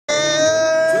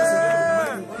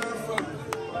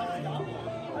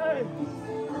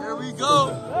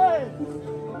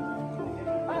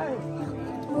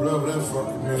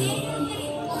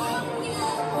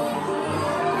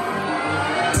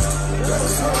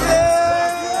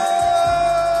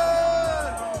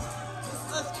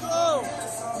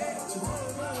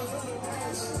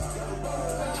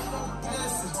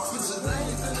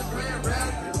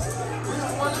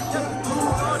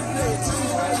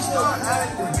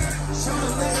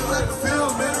Shooters niggas like the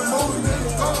film, man. The movie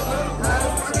niggas go, let them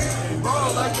ride. Ball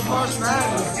like the March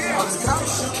Madness. All this couch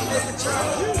shooting, nigga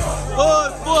trying.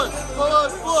 Hard foot,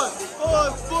 hard foot,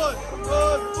 hard foot,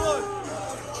 hard foot.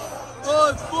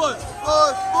 Hard foot,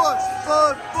 hard foot,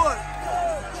 hard foot.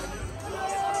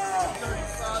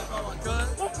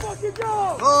 Let's fucking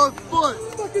go! Hard foot.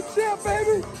 Fucking champ,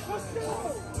 baby! Let's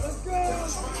go! Let's go!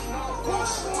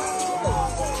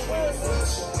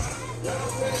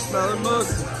 Smelling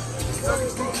mustard.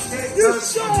 You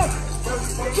suck!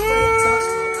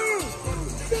 Boo!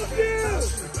 Fuck you!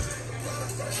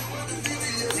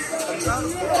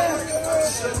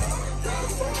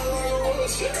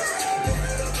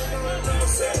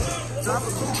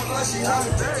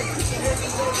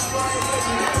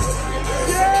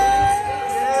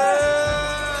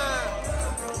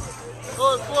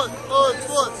 Hard foot, hard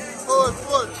foot, hard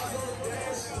foot.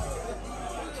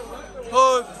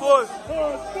 Hard foot,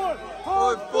 Hard foot!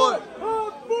 hard foot.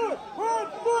 Hard foot! Hard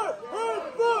foot! Hard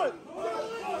foot!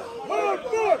 Hard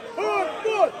foot! Hard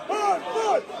foot! Hard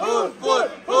foot! Hard foot,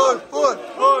 hard foot,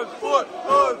 hard foot,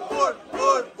 hard foot,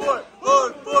 hard foot,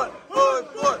 hard foot, hard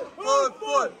foot, hard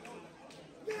foot.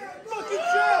 Fucking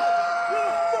champ! You're a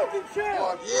fucking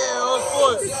champ! Yeah, hard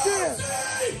foot. Champ!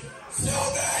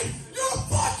 You're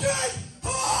fucking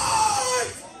hard!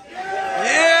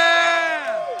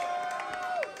 Yeah!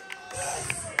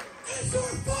 It's your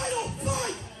final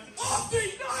fight of the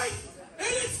night, and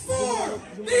it's for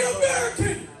the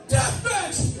American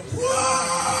Deathmatch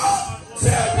World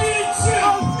Championship!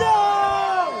 Let's go!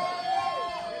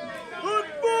 Good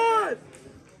fight!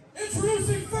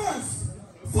 Introducing first,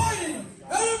 fighting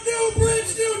out of Newbridge,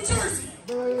 New Jersey,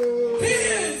 he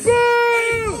is a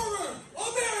former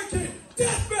American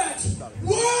Deathmatch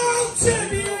World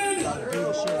Champion,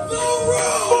 The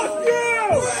Road! Fuck you!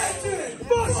 Brandon!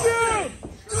 Fuck you!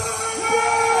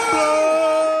 Boo!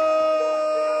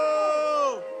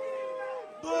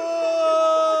 Boo!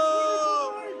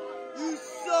 You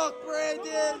suck,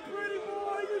 Brandon! Pretty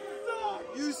boy, you suck!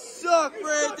 You suck,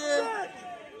 Brandon!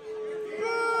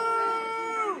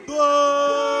 Boo! Boo!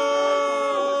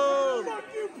 Fuck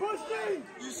you, pussy!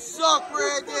 You suck,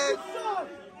 Brandon! Suck!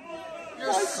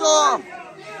 You're soft!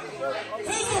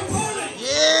 His opponent,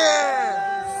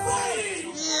 Yeah!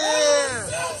 fighting Yeah!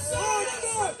 south side of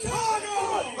Chicago!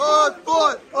 Hard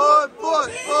foot! Hard foot!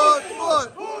 Hard foot!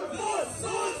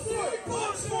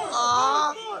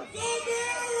 Uh-huh! The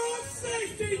mayor of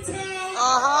Safety Town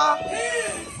Uh-huh!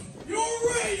 is your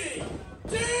reigning,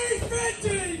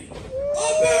 defending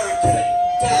American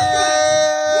Deathmatch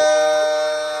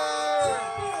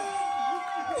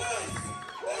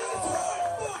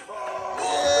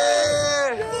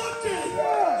Yeah!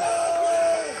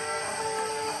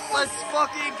 Let's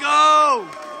fucking go!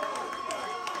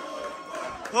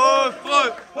 Hard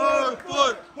foot! Hard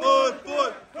foot! Hard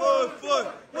foot! Hard foot!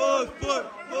 Hard foot!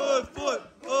 Hard foot!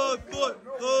 Hard foot!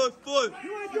 Hard foot!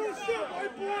 You ain't doing shit,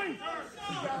 white boy!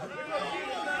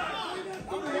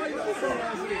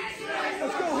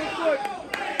 Let's go, hook foot!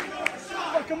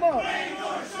 Fuck him up! Rain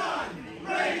or shine!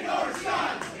 Rain or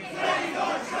shine! Rain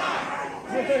or shine!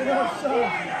 Rain or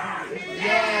shine!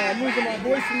 Yeah, I'm losing my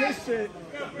voice from this shit.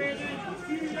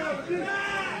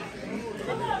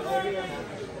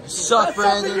 You suck, That's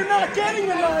something you're Brandon! not getting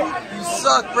tonight! You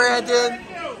suck, Brandon!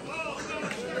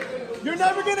 You're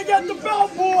never gonna get the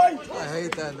belt, boy! I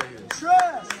hate that nigga.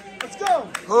 Trash! Let's go!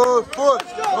 Hard foot!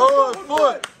 Hard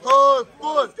foot! Hard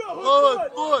foot!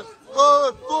 Hard foot!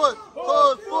 Hard foot!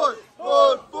 Hard foot!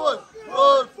 Hard foot!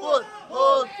 Hard foot!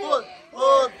 Hard foot!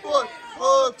 Hard foot!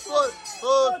 Hard foot!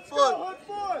 Hard Let's go, foot! hook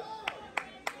foot!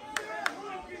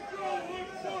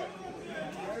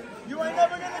 You ain't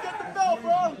never gonna get the belt,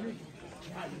 bro!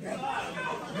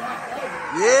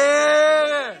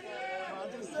 Yeah! I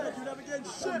just said, you're never getting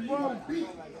shit, bro!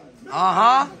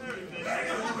 Uh-huh.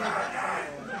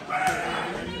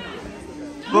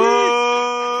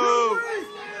 Boo!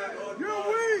 You're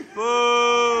weak!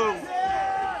 Boo!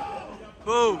 Yeah!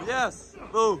 Boo! Yes!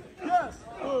 Boo! Yes!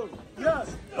 Boo! Yes!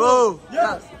 Boo!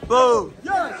 Yes! Boo!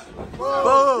 Yes!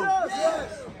 Boo!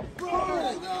 Yes!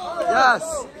 Yes!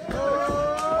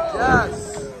 Yes!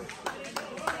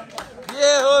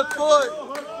 Yeah, hook foot!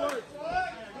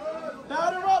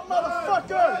 Batter up,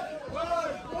 motherfucker!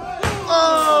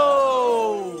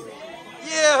 Oh!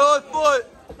 Yeah, hook foot!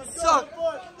 Suck!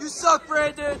 You suck,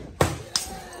 Brandon!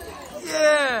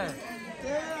 Yeah!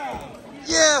 Yeah!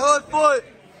 Yeah, hook foot!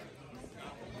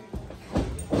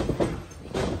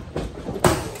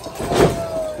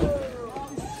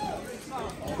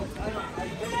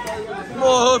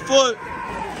 More hook foot!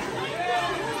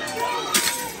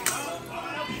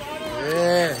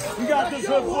 Yeah! You got this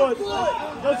hook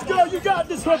foot! Let's go. You got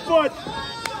this, Hookfoot.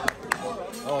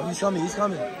 Oh, he's coming. He's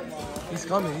coming. He's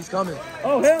coming. He's coming.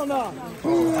 Oh, hell no.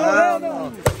 Oh, hell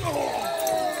no.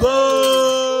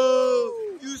 Boo!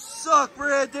 You suck,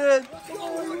 Brandon.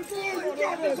 You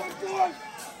got this, Hookfoot.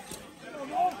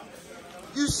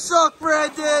 You suck,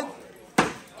 Brandon.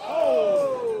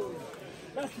 Oh.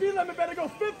 That speed limit better go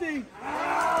 50.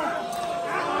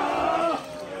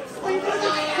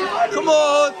 Come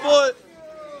on, Hookfoot.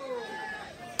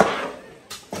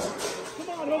 Come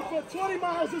on, Hookfoot. 20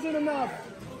 miles isn't enough.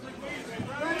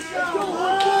 Let's go,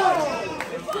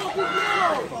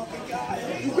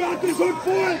 Hookfoot. You got this,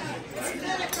 Hookfoot.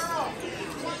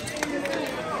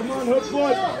 Come on,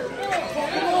 Hookfoot.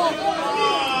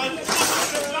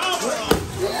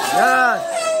 Yes.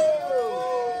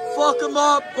 Fuck him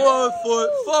up, Hookfoot.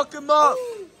 Fuck him up.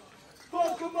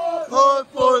 Fuck him up.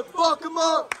 Hookfoot. Fuck him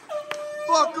up.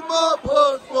 Fuck him up,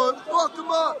 Hookfoot. Fuck him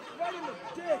up. Right in the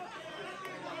dick.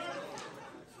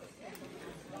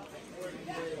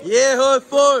 Yeah,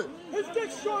 Hookfoot. His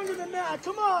dick's stronger than that.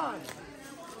 Come on.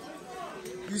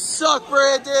 You suck,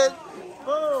 Brandon.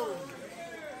 Boom.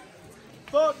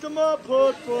 Fuck him up,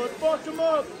 Hookfoot. Fuck him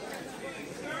up.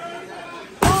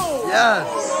 Boom. Yes.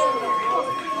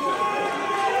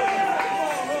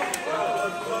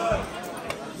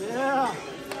 Yeah.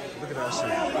 Look at that shit.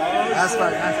 That's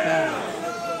bad. That's bad.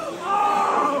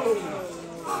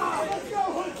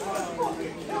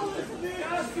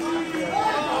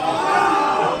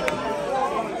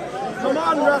 Come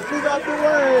on, ref, move out the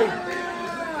way.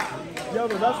 Yo,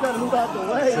 but that's gotta move out the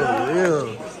way. For real.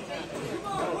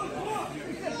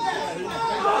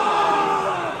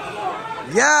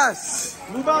 Yes.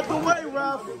 Move out the way,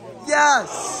 ref.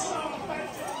 Yes.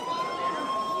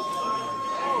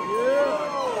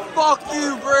 Yeah. Fuck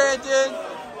you, Brandon.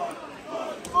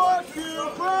 Fuck you,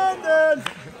 Brandon.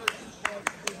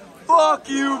 Fuck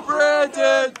you,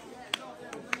 Brandon.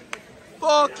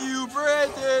 Fuck you,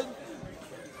 Brandon.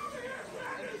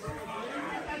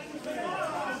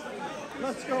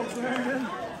 Let's go, Brandon.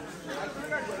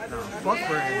 No, fuck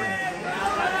Brandon.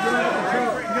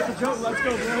 You get the joke. Let's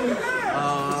go, Brandon.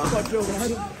 Fuck Joe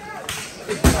Biden.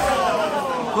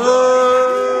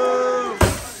 Boo!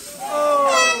 Oh!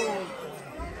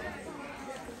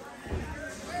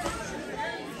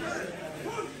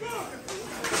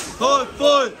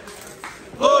 Hookfoot!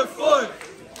 Hookfoot!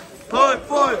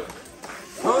 Hookfoot!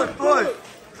 Hookfoot!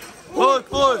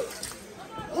 Hookfoot!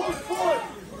 Hookfoot!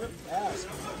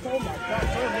 Oh my God,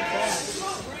 turn it back.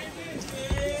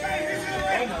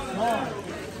 Oh my God.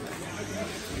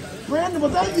 Brandon,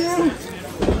 was that you?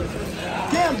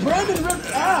 Damn, Brandon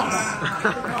ripped ass.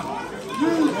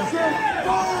 You said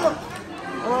fuck.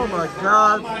 Oh my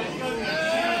God!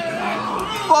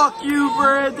 Fuck you,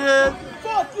 Brandon!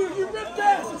 Fuck you, you ripped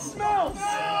ass, it smells.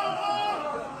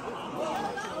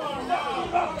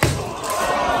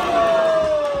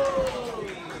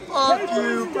 Fuck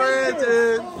you,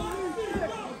 Brandon!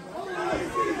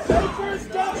 Pay for his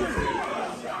touches.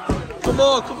 Come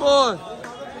on, come on!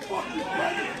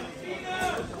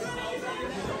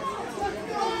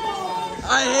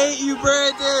 I hate you,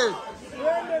 Brandon!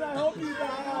 Brandon, I hope you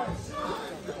die.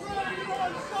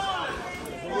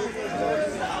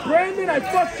 Brandon, I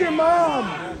fucked your mom.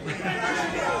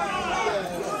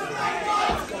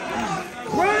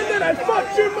 Brandon, I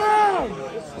fucked your mom.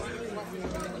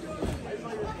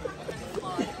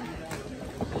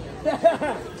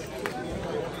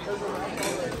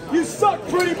 You suck,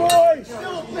 pretty boy.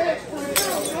 Still a bitch for you,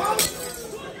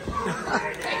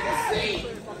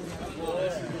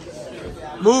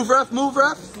 Move, ref, move,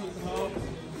 ref!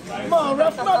 Come on,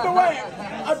 ref, not the way.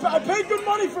 I paid good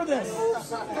money for this.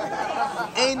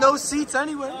 Ain't no seats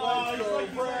anyway.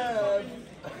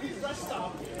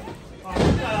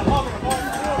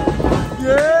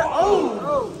 Yeah.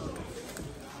 Oh.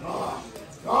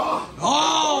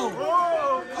 Oh!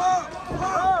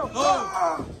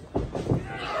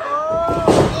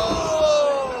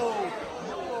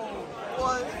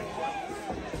 What?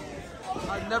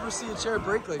 I've never seen a chair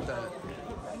break like that.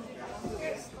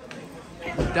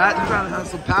 That you gotta have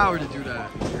some power to do that.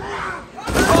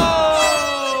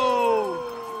 Oh!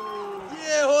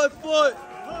 Yeah, Hookfoot!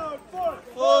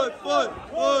 Hookfoot!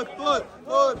 Hookfoot!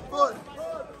 Hookfoot!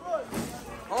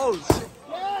 Oh shit!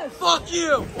 Yes. Fuck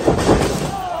you!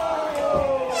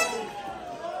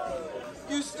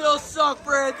 You still suck,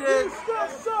 Brandon! You still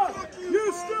suck.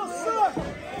 You still suck.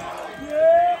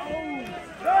 Yeah. Oh.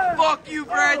 Yeah. Fuck you,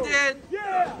 Brandon! Oh.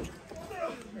 Yeah.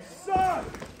 You suck.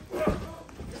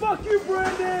 Fuck you,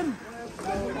 Brandon.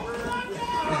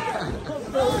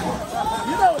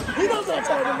 He knows what I'm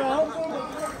talking about.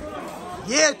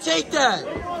 Yeah, take that!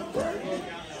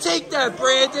 Take that,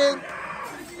 Brandon!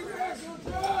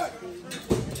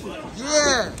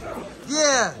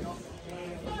 Yeah.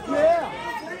 Yeah.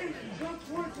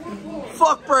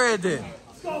 Fuck Brandon.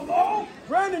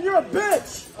 Brandon, you're a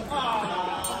bitch.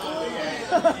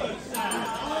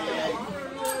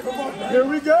 Here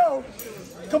we go.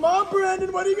 Come on,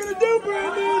 Brandon. What are you going to do,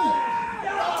 Brandon?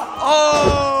 Oh.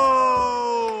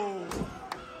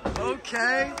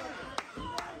 Okay.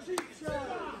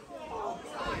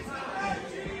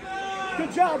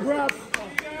 Good job, ref.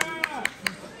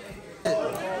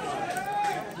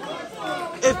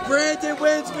 If Brandon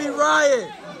wins, we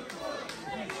riot.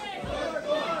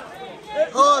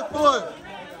 Hard foot.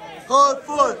 Hard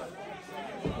foot.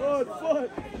 Good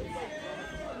foot.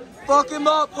 Fuck him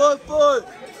up, hard foot.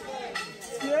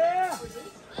 Yeah.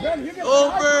 Brandon, you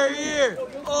Over here.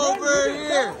 Over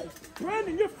here.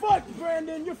 Brandon, you're fucked,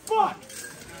 Brandon. You're fucked.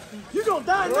 You're going to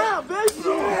die now, bitch.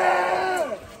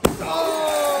 Yeah.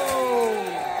 Oh.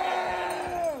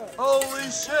 Holy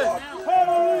shit.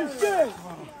 Holy shit.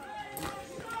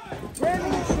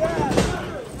 Brandon is trash.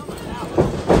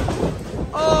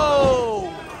 Oh.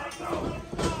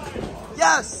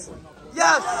 Yes.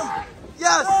 Yes.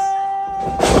 Yes.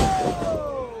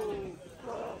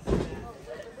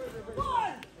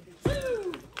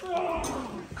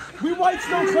 We whites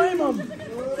don't claim them.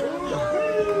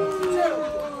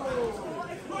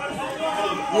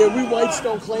 Yeah, we whites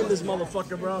don't claim this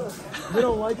motherfucker, bro. We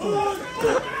don't like him.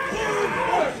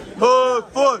 Hard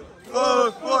foot.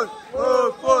 Hard foot.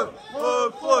 Hard foot.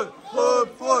 Hard foot. Hard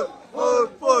foot. Hard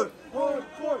foot. Hard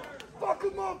foot. Fuck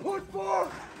him up, hard foot.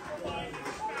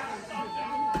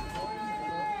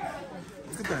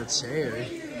 Look at that chair.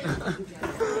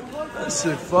 That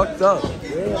shit fucked up.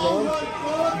 Yeah,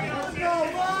 man.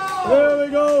 Here we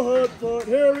go, Hoodfoot.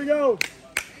 Here we go.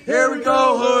 Here we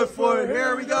go, Hoodfoot.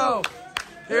 Here we go.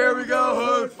 Here we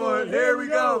go, Hoodfoot. Here we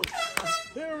go.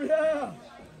 Here we go.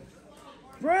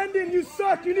 Brandon, you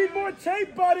suck. You need more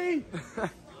tape, buddy.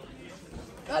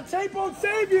 That tape won't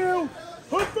save you.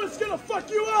 Hoodfoot's gonna fuck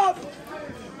you up.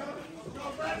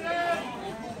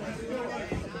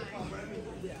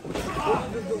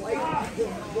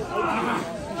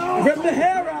 Rip the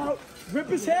hair out. Rip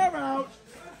his hair out.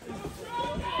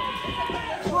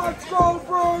 Let's go,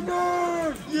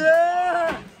 Brandon!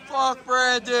 Yeah! Fuck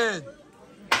Brandon.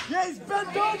 Yeah, he's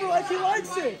bent over like he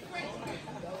likes it.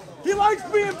 He likes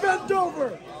being bent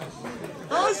over.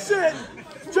 Oh shit!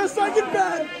 Just like in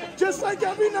bed, just like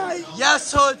every night.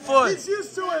 Yes, Hoodfoot. He's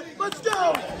used to it. Let's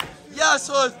go! Yes,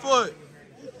 Hoodfoot.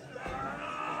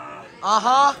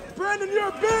 Uh-huh. Brandon, you're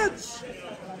a bitch!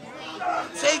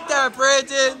 Take that,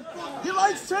 Brandon. He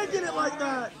likes taking it like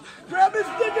that. Grab his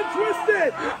dick and twist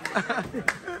it!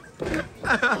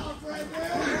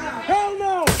 Hell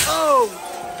no! Oh!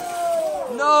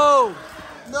 No!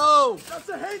 No! That's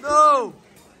a hate No!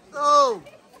 No!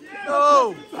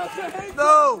 No! That's a hate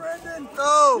No! crime, Brandon!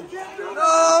 No! You can't do that.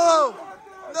 No!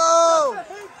 No! That's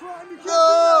a hate crime. You can't No!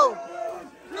 do that, Brandon.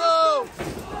 No!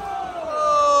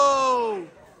 Oh!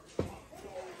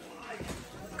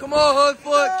 Come on,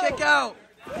 Hoodfoot, kick out!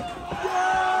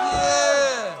 Yeah!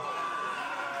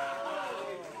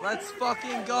 Let's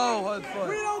fucking go, We Hoodfoot.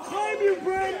 don't claim you,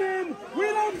 Brandon! We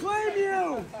don't claim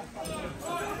you!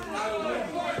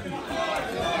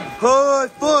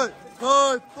 Hoodfoot!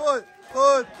 Hoodfoot!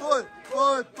 Hoodfoot!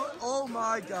 Hoodfoot! Oh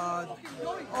my God!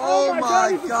 Oh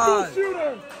my he's God! a school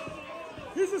shooter!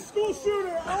 He's a school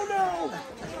shooter! Oh no!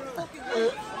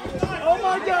 Oh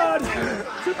my God!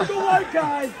 Typical white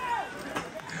guy!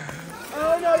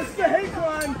 Oh no, this is a hate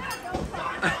crime!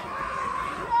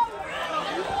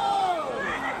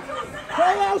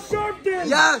 Call out Sharpton!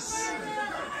 Yes!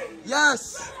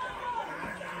 Yes!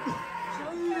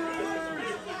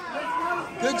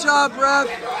 Good job, ref.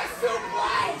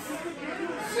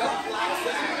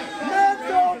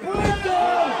 Mental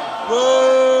breakdown!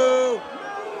 Boo!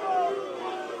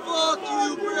 Fuck you,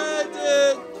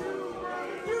 Brandon!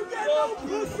 You get no Fuck you,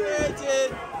 pussy! Brandon!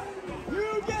 You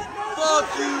get no Fuck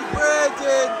you,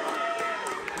 Brandon!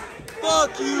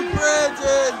 Fuck you,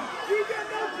 Brandon! You get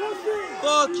no pussy!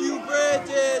 Fuck you,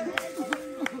 Brandon!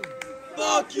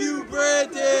 Fuck you,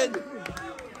 Brandon!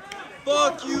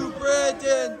 Fuck you,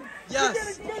 Brandon!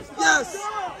 Yes! Yes!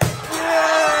 Yeah!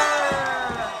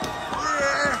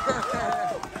 Yeah!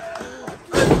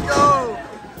 Let's go!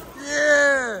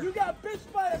 Yeah! You got bitched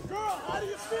by a girl. How do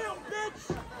you feel, bitch?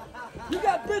 You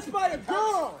got bitched by a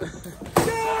girl.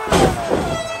 Yeah!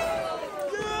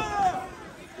 Yeah!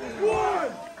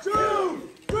 1, 2,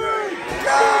 3.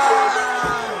 God!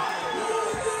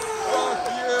 Fuck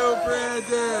you,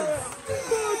 Brandon!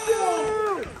 Fuck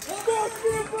you! Fuck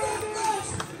you, Brandon!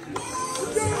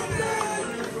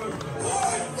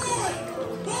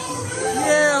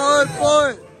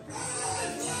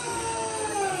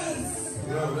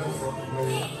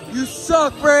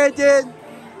 up, Brandon?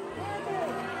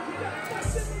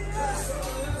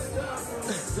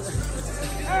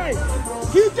 Hey,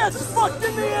 he gets fucked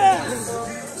in the ass.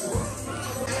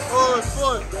 Hard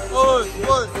foot.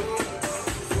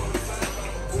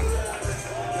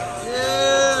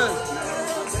 Yeah.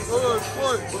 Hard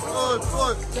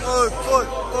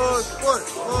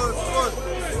foot.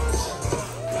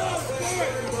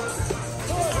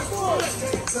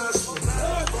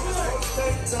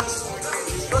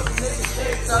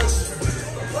 A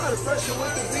lot of pressure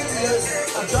with the videos.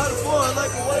 I try to form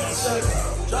like it wasn't set.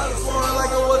 Try to form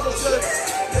like it wasn't set.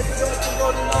 If you got to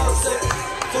go to all set.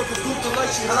 Fuck the group like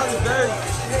she Holly Berry.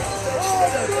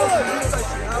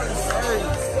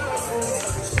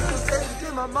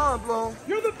 Get my mind blown.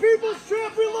 You're the people's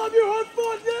champ. We love you. Have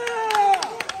fun.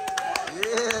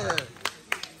 Yeah.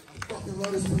 Fucking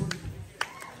love this movie.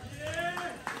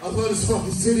 I love this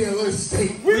fucking city. I love this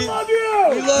state. We love you.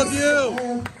 We love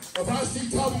you. If I see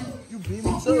W, You beat me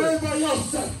fuck to what it. everybody else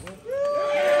say.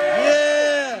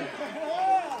 Yeah.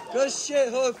 Good shit,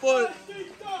 hood foot.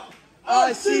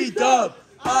 I see dub.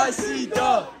 I see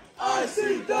dub. I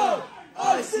see dub.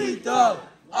 I see dub.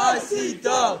 I see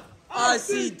dub. I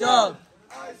see dub.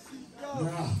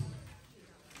 Now,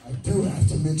 I do have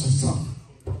to mention something.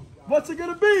 What's it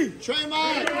gonna be?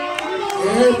 Trademark.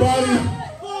 Everybody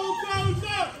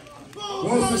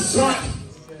wants a shot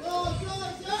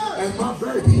at my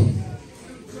baby.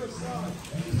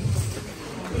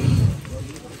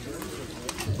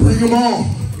 Bring them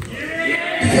on.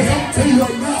 Because I'm telling you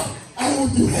right now, I will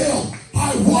do hell.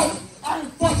 I'm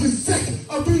fucking sick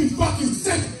of being fucking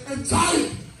sick and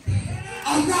tired.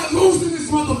 I'm not losing this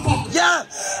motherfucker.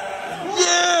 Yes.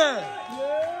 Yeah.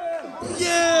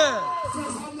 Yeah.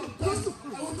 Because I'm the best at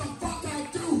what the fuck I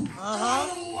do. I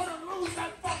don't want to lose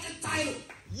that fucking title.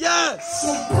 Yes.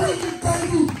 So bring it,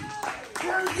 baby.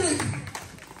 Bring it.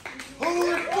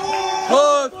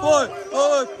 Hood foot.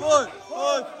 Hood foot.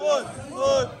 Hood foot.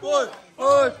 Hood foot.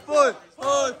 Hood foot.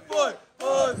 Hood foot.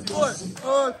 Hood foot.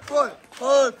 Hood foot.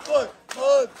 Hood foot.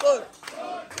 Hood foot.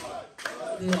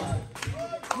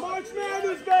 March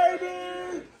Madness,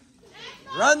 baby.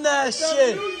 Run that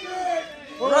shit.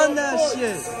 Run that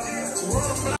shit.